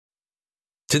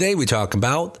Today we talk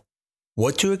about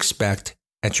what to expect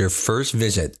at your first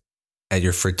visit at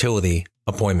your fertility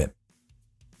appointment.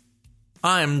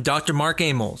 I'm Dr. Mark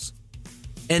Amos,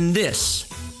 and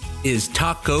this is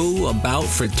Taco About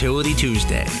Fertility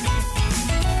Tuesday.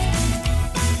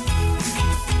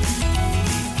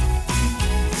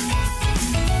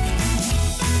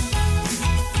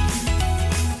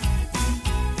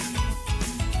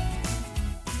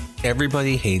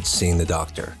 Everybody hates seeing the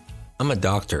doctor. I'm a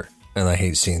doctor, and I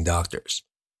hate seeing doctors.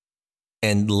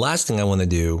 And the last thing I want to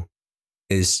do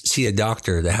is see a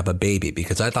doctor to have a baby,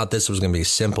 because I thought this was going to be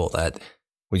simple, that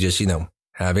we just,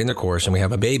 have intercourse and we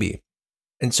have a baby.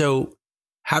 And so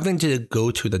having to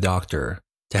go to the doctor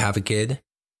to have a kid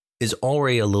is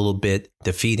already a little bit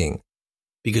defeating,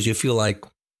 because you feel like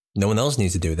no one else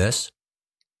needs to do this.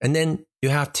 And then you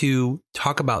have to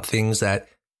talk about things that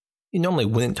you normally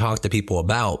wouldn't talk to people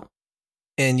about.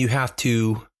 And you have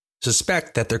to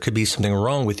suspect that there could be something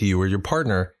wrong with you or your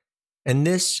partner. And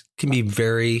this can be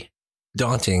very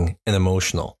daunting and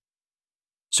emotional.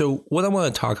 So what I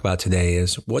want to talk about today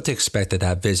is what to expect at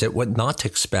that visit, what not to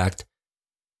expect,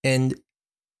 and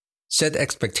set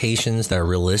expectations that are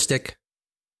realistic,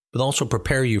 but also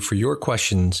prepare you for your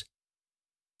questions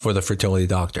for the fertility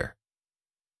doctor.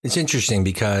 It's interesting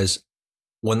because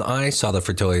when I saw the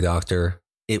fertility doctor,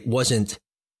 it wasn't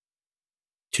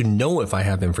to know if I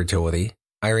have infertility.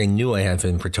 I already knew I had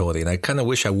infertility, and I kind of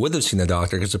wish I would have seen the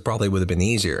doctor because it probably would have been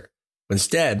easier. But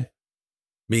instead,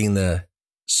 being the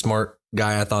smart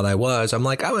guy I thought I was, I'm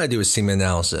like, I want to do a semen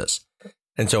analysis.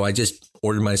 And so I just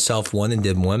ordered myself one and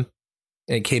did one,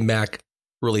 and it came back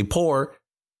really poor.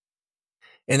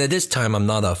 And at this time, I'm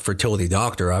not a fertility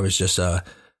doctor. I was just a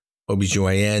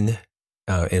OBGYN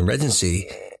in residency.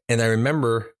 And I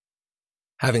remember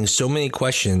having so many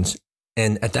questions,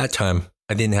 and at that time,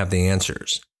 I didn't have the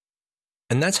answers.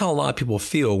 And that's how a lot of people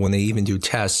feel when they even do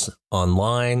tests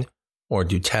online or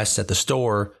do tests at the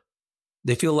store.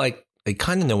 They feel like they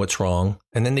kind of know what's wrong,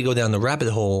 and then they go down the rabbit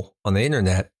hole on the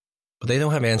internet, but they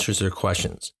don't have answers to their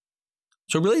questions.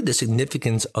 So really the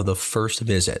significance of the first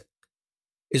visit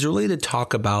is really to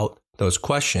talk about those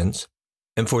questions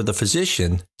and for the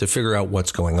physician to figure out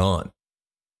what's going on.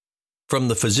 From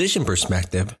the physician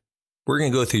perspective, we're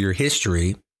going to go through your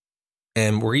history,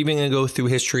 and we're even going to go through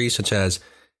history such as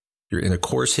your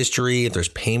intercourse history. If there's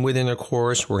pain with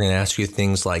intercourse, we're going to ask you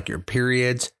things like your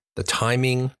periods, the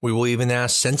timing. We will even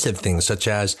ask sensitive things such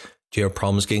as, do you have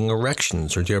problems getting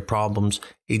erections, or do you have problems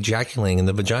ejaculating in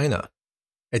the vagina?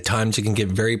 At times it can get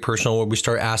very personal where we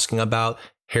start asking about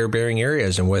hair-bearing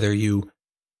areas and whether you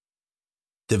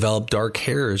develop dark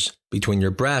hairs between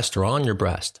your breast or on your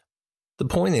breast. The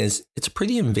point is, it's a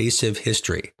pretty invasive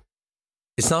history.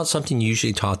 It's not something you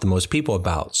usually talk to most people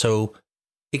about, so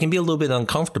it can be a little bit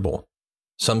uncomfortable.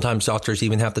 Sometimes doctors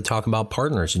even have to talk about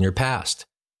partners in your past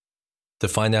to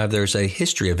find out if there's a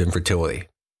history of infertility.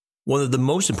 One of the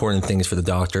most important things for the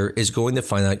doctor is going to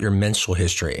find out your menstrual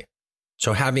history.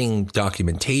 So having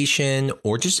documentation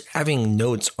or just having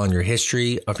notes on your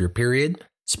history of your period,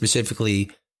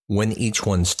 specifically when each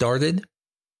one started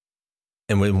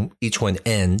and when each one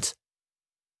ends,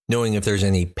 knowing if there's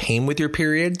any pain with your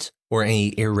periods or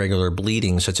any irregular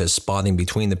bleeding such as spotting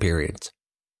between the periods.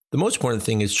 The most important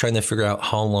thing is trying to figure out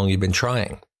how long you've been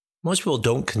trying. Most people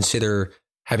don't consider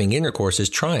having intercourse as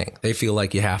trying. They feel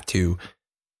like you have to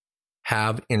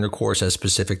have intercourse at a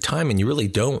specific time, and you really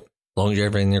don't. As long as you're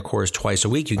having intercourse twice a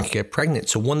week, you can get pregnant.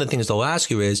 So one of the things they'll ask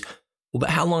you is, well, but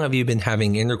how long have you been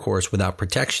having intercourse without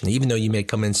protection? Even though you may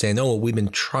come in saying, oh, well, we've been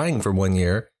trying for 1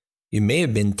 year, you may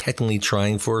have been technically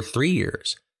trying for 3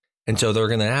 years. And so they're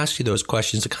going to ask you those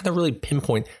questions to kind of really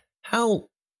pinpoint how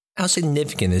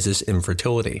significant is this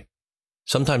infertility.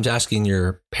 Sometimes asking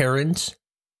your parents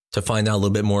to find out a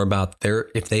little bit more about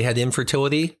if they had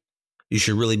infertility. You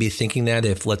should really be thinking that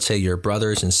if, let's say, your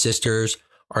brothers and sisters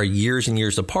are years and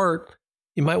years apart,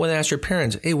 you might want to ask your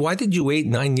parents, hey, why did you wait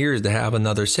 9 years to have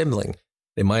another sibling?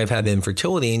 They might have had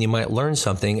infertility, and you might learn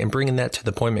something, and bringing that to the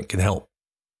appointment can help.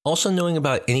 Also knowing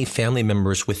about any family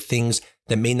members with things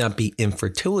that may not be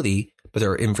infertility, but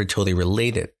are infertility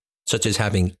related, such as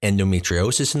having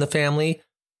endometriosis in the family,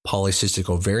 polycystic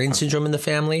ovarian syndrome in the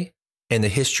family, and the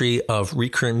history of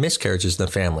recurrent miscarriages in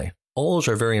the family. All those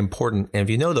are very important, and if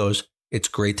you know those, it's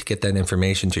great to get that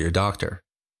information to your doctor.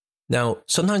 Now,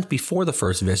 sometimes before the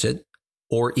first visit,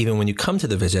 or even when you come to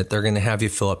the visit, they're going to have you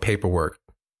fill out paperwork.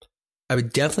 I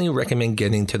would definitely recommend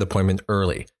getting to the appointment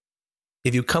early.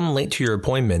 If you come late to your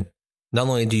appointment, not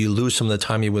only do you lose some of the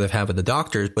time you would have had with the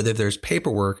doctors, but if there's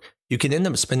paperwork, you can end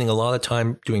up spending a lot of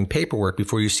time doing paperwork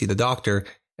before you see the doctor,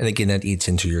 and again, that eats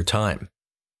into your time.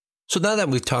 So now that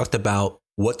we've talked about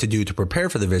what to do to prepare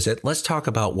for the visit, let's talk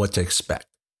about what to expect.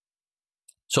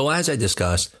 So as I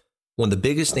discussed, one of the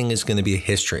biggest things is going to be a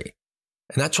history,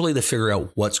 and that's really to figure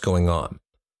out what's going on.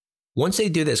 Once they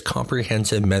do this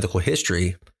comprehensive medical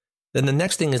history, then the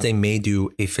next thing is they may do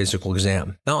a physical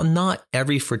exam. Now, not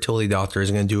every fertility doctor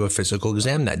is going to do a physical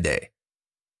exam that day.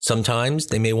 Sometimes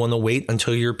they may want to wait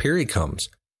until your period comes.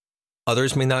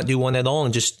 Others may not do one at all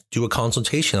and just do a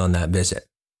consultation on that visit.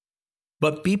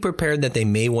 But be prepared that they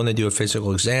may want to do a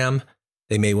physical exam.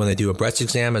 They may want to do a breast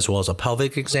exam as well as a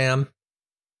pelvic exam.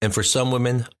 And for some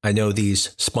women, I know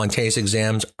these spontaneous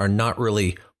exams are not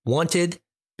really wanted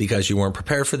because you weren't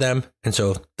prepared for them. And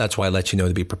so that's why I let you know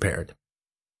to be prepared.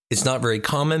 It's not very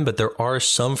common, but there are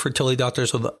some fertility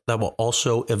doctors that will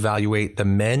also evaluate the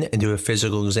men and do a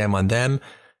physical exam on them,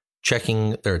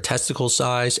 checking their testicle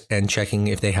size and checking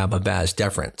if they have a vas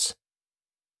deferens.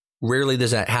 Rarely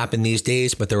does that happen these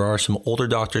days, but there are some older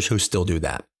doctors who still do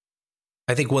that.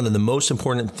 I think one of the most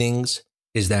important things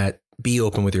is that be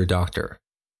open with your doctor.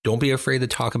 Don't be afraid to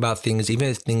talk about things, even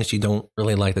if things you don't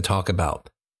really like to talk about.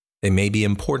 They may be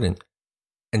important.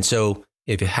 And so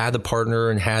if you had a partner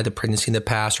and had a pregnancy in the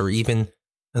past or even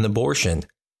an abortion,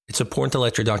 it's important to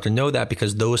let your doctor know that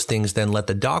because those things then let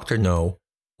the doctor know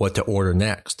what to order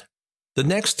next. The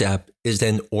next step is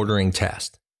then ordering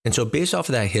tests. And so based off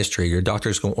of that history, your doctor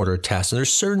is going to order a test. And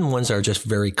there's certain ones that are just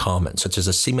very common, such as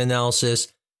a semen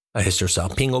analysis, a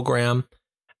hysterosalpingogram.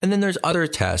 And then there's other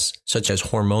tests, such as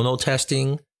hormonal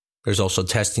testing. There's also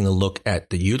testing to look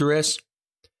at the uterus.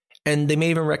 And they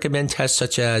may even recommend tests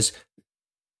such as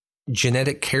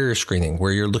genetic carrier screening,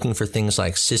 where you're looking for things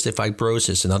like cystic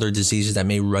fibrosis and other diseases that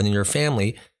may run in your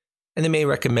family. And they may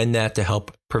recommend that to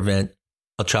help prevent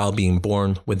a child being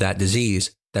born with that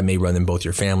disease that may run in both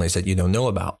your families that you don't know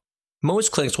about.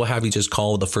 Most clinics will have you just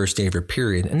call the first day of your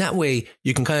period. And that way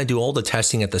you can kind of do all the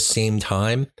testing at the same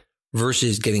time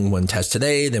versus getting one test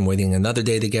today, then waiting another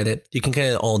day to get it. You can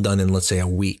get it all done in, let's say, a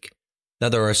week. Now,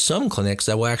 there are some clinics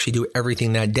that will actually do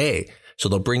everything that day. So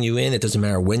they'll bring you in. It doesn't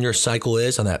matter when your cycle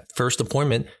is on that first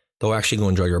appointment. They'll actually go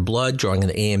and draw your blood, drawing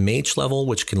an AMH level,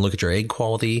 which can look at your egg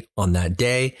quality on that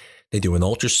day. They do an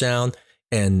ultrasound,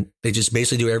 and they just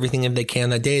basically do everything if they can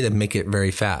that day to make it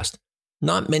very fast.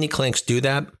 Not many clinics do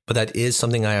that, but that is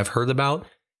something I have heard about.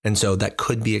 And so that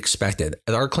could be expected.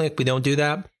 At our clinic, we don't do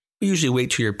that. We usually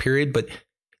wait till your period. But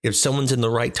if someone's in the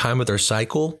right time with their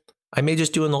cycle, I may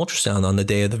just do an ultrasound on the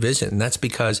day of the visit. And that's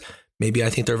because maybe I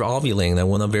think they're ovulating and I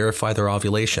want to verify their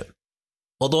ovulation.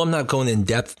 Although I'm not going in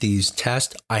depth these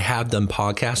tests, I have done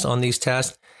podcasts on these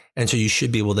tests. And so you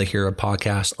should be able to hear a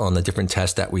podcast on the different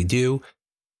tests that we do.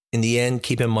 In the end,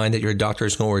 keep in mind that your doctor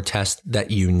is going to order tests that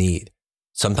you need.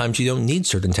 Sometimes you don't need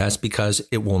certain tests because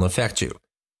it won't affect you,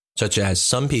 such as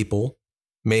some people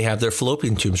may have their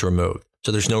fallopian tubes removed.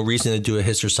 So there's no reason to do a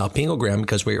hysterosalpingogram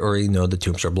because we already know the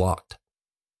tubes are blocked.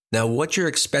 Now, what you're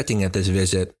expecting at this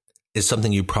visit is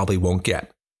something you probably won't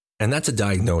get, and that's a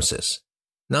diagnosis.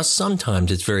 Now,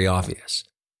 sometimes it's very obvious,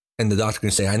 and the doctor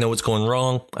can say, I know what's going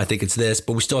wrong, I think it's this,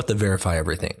 but we still have to verify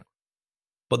everything.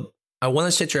 But I want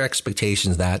to set your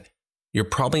expectations that you're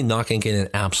probably not going to get an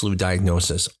absolute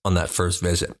diagnosis on that first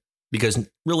visit because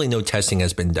really no testing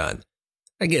has been done.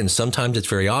 Again, sometimes it's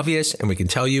very obvious and we can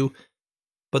tell you,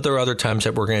 but there are other times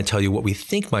that we're going to tell you what we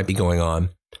think might be going on.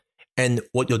 And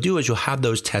what you'll do is you'll have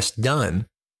those tests done.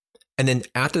 And then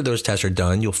after those tests are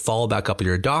done, you'll follow back up with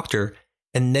your doctor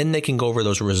and then they can go over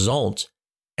those results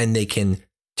and they can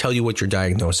tell you what your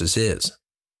diagnosis is.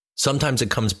 Sometimes it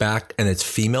comes back and it's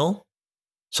female.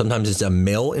 Sometimes it's a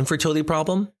male infertility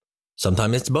problem.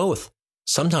 Sometimes it's both.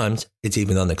 Sometimes it's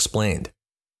even unexplained.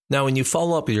 Now, when you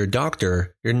follow up with your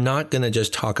doctor, you're not going to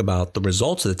just talk about the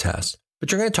results of the test,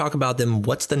 but you're going to talk about them.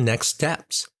 What's the next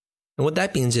steps? And what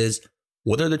that means is,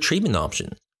 what are the treatment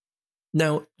options?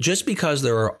 Now, just because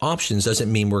there are options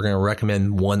doesn't mean we're going to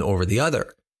recommend one over the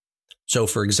other. So,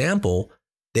 for example,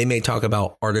 they may talk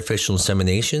about artificial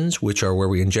inseminations, which are where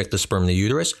we inject the sperm in the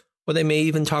uterus, or they may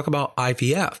even talk about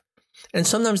IVF. And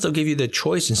sometimes they'll give you the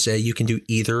choice and say you can do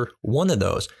either one of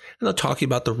those. And they'll talk to you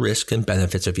about the risks and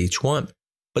benefits of each one.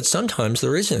 But sometimes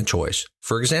there isn't a choice.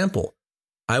 For example,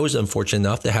 I was unfortunate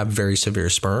enough to have very severe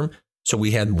sperm. So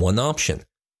we had one option.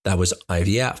 That was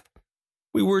IVF.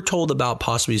 We were told about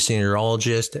possibly seeing a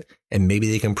urologist and maybe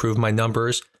they can improve my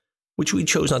numbers, which we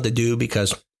chose not to do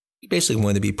because we basically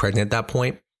wanted to be pregnant at that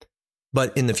point.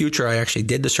 But in the future, I actually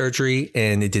did the surgery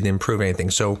and it didn't improve anything.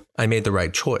 So I made the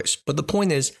right choice. But the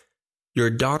point is, your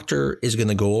doctor is going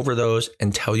to go over those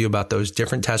and tell you about those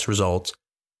different test results,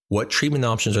 what treatment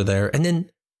options are there. And then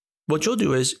what you'll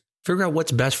do is figure out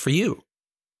what's best for you.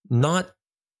 Not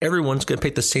everyone's going to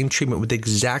pick the same treatment with the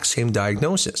exact same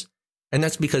diagnosis. And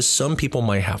that's because some people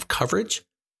might have coverage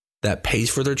that pays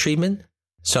for their treatment.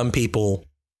 Some people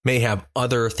may have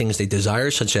other things they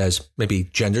desire, such as maybe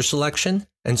gender selection.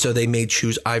 And so they may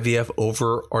choose IVF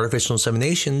over artificial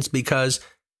inseminations because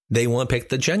they want to pick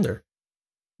the gender.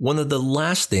 One of the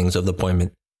last things of the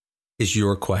appointment is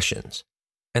your questions.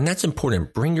 And that's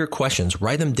important. Bring your questions,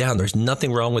 write them down. There's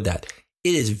nothing wrong with that.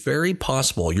 It is very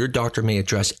possible your doctor may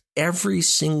address every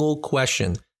single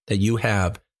question that you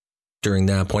have during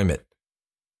that appointment.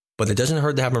 But it doesn't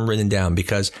hurt to have them written down,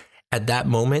 because at that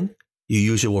moment, you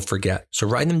usually will forget. So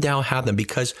write them down, have them,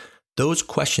 because those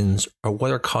questions are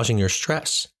what are causing your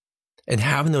stress. And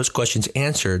having those questions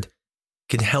answered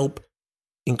can help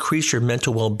increase your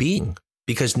mental well-being,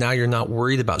 because now you're not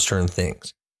worried about certain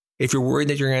things. If you're worried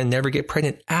that you're going to never get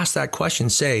pregnant, ask that question.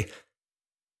 Say,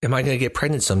 am I going to get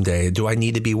pregnant someday? Do I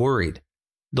need to be worried?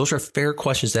 Those are fair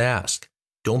questions to ask.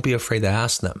 Don't be afraid to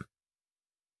ask them.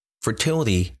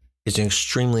 Fertility is an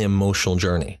extremely emotional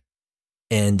journey.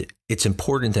 And it's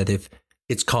important that if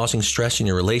it's causing stress in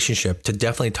your relationship, to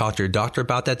definitely talk to your doctor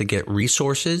about that, to get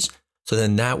resources. So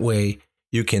then that way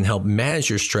you can help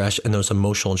manage your stress and those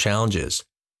emotional challenges.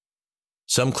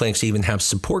 Some clinics even have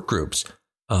support groups.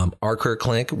 Our current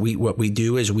clinic, what we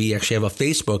do is we actually have a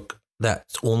Facebook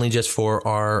that's only just for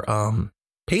our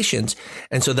patients.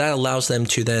 And so that allows them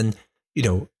to then,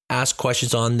 ask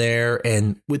questions on there,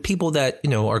 and with people that,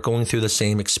 are going through the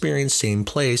same experience, same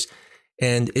place.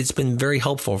 And it's been very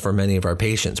helpful for many of our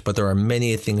patients. But there are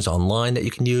many things online that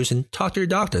you can use, and talk to your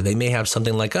doctor. They may have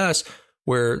something like us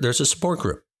where there's a support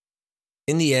group.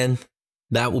 In the end,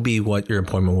 that will be what your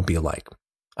appointment will be like.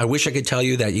 I wish I could tell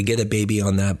you that you get a baby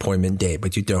on that appointment day,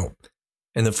 but you don't.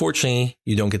 And unfortunately,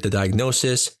 you don't get the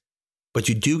diagnosis, but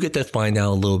you do get to find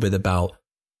out a little bit about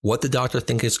what the doctor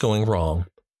thinks is going wrong,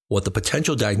 what the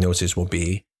potential diagnosis will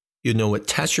be. You know what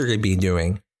tests you're going to be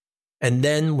doing. And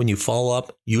then when you follow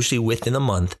up, usually within a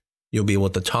month, you'll be able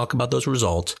to talk about those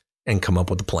results and come up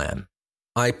with a plan.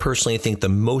 I personally think the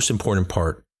most important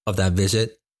part of that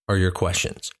visit are your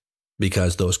questions,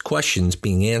 because those questions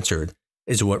being answered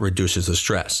is what reduces the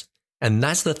stress. And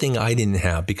that's the thing I didn't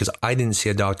have, because I didn't see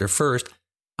a doctor first.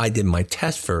 I did my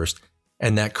test first,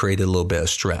 and that created a little bit of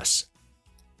stress.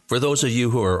 For those of you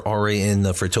who are already in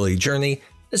the fertility journey,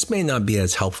 this may not be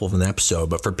as helpful of an episode,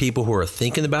 but for people who are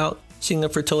thinking about seeing a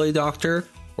fertility doctor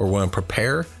or want to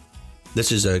prepare,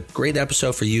 this is a great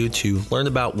episode for you to learn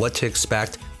about what to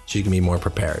expect so you can be more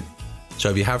prepared. So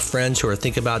if you have friends who are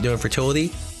thinking about doing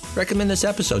fertility, recommend this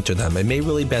episode to them. It may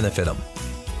really benefit them.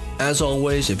 As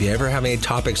always, if you ever have any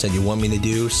topics that you want me to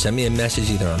do, send me a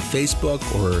message either on Facebook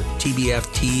or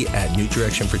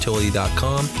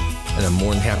tbft@newdirectionfertility.com, and I'm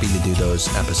more than happy to do those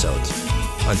episodes.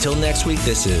 Until next week,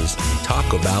 this is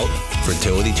Talk About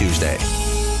Fertility Tuesday.